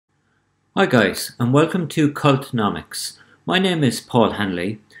Hi guys, and welcome to Cultnomics. My name is Paul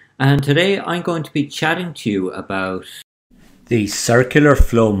Hanley, and today I'm going to be chatting to you about the circular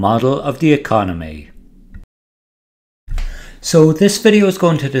flow model of the economy. So this video is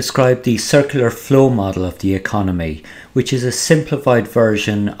going to describe the circular flow model of the economy, which is a simplified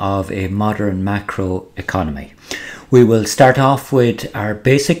version of a modern macro economy. We will start off with our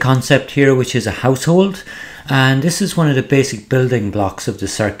basic concept here, which is a household. And this is one of the basic building blocks of the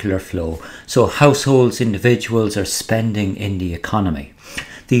circular flow. So households, individuals are spending in the economy.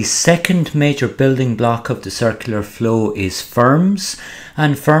 The second major building block of the circular flow is firms,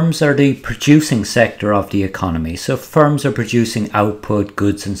 and firms are the producing sector of the economy. So firms are producing output,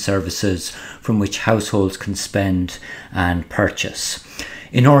 goods and services from which households can spend and purchase.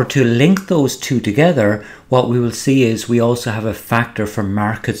 In order to link those two together, what we will see is we also have a factor for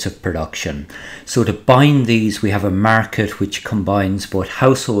markets of production. So to bind these, we have a market which combines both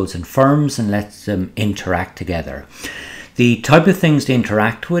households and firms and lets them interact together. The type of things they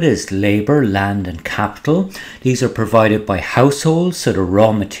interact with is labour, land and capital. These are provided by households, so the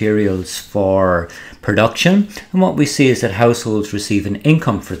raw materials for production. And what we see is that households receive an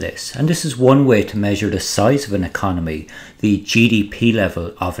income for this. And this is one way to measure the size of an economy, the GDP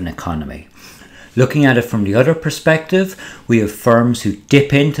level of an economy. Looking at it from the other perspective, we have firms who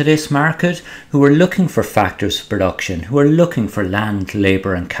dip into this market, who are looking for factors of production, who are looking for land,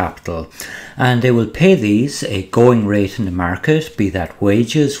 labour and capital. And they will pay these a going rate in the market, be that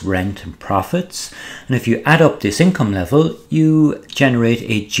wages, rent and profits. And if you add up this income level, you generate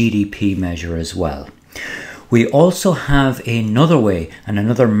a GDP measure as well. We also have another way and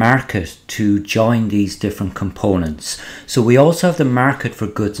another market to join these different components. So we also have the market for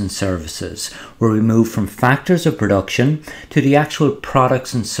goods and services, where we move from factors of production to the actual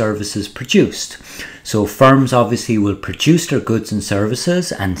products and services produced. So firms obviously will produce their goods and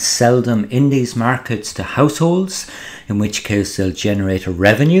services and sell them in these markets to households, in which case they'll generate a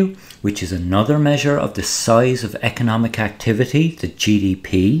revenue, which is another measure of the size of economic activity, the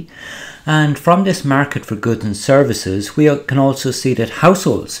GDP. And from this market for goods and services, we can also see that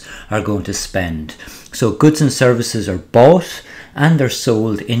households are going to spend. So goods and services are bought and they're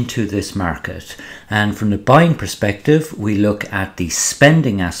sold into this market. And from the buying perspective, we look at the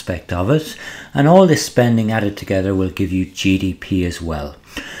spending aspect of it, and all this spending added together will give you GDP as well.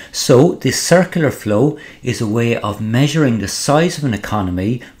 So this circular flow is a way of measuring the size of an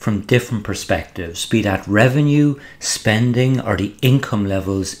economy from different perspectives, be that revenue, spending or the income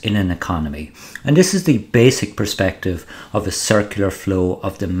levels in an economy. And this is the basic perspective of a circular flow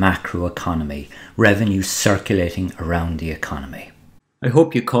of the macro economy, revenue circulating around the economy. I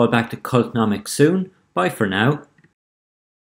hope you call back to Cultnomics soon. Bye for now.